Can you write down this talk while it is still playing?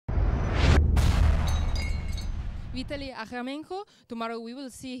Vitaly Akhramenko. Tomorrow we will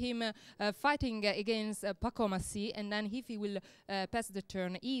see him fighting against Pakomasi, and then if he will pass the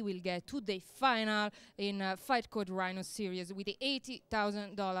turn, he will get to the final in Fight Code Rhino Series with the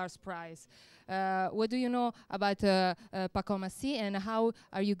 $80,000 prize. What do you know about Pakomasi, and how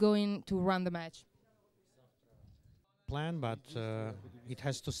are you going to run the match? Plan, but it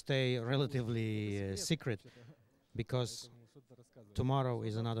has to stay relatively secret, because tomorrow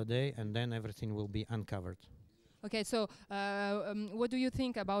is another day and then everything will be uncovered. Okay, so what do you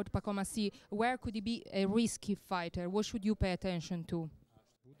think about Pakomasi? Where could he be a risky fighter? What should you pay attention to?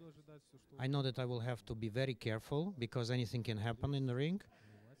 I know that I will have to be very careful, because anything can happen in the ring.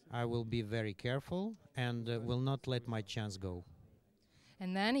 I will be very careful and will not let my chance go.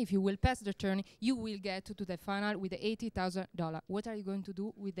 And then if you will pass the turn, you will get to the final with the $80,000. What are you going to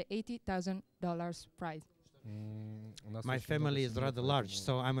do with the $80,000 prize? My family is rather large,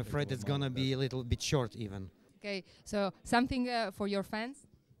 so I'm afraid it's gonna be a little bit short even. Okay, so something for your fans?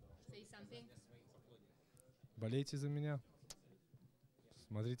 Say something. Болейте за меня.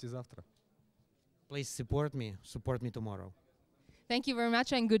 Смотрите завтра. Please support me tomorrow. Thank you very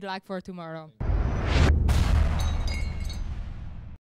much and good luck for tomorrow.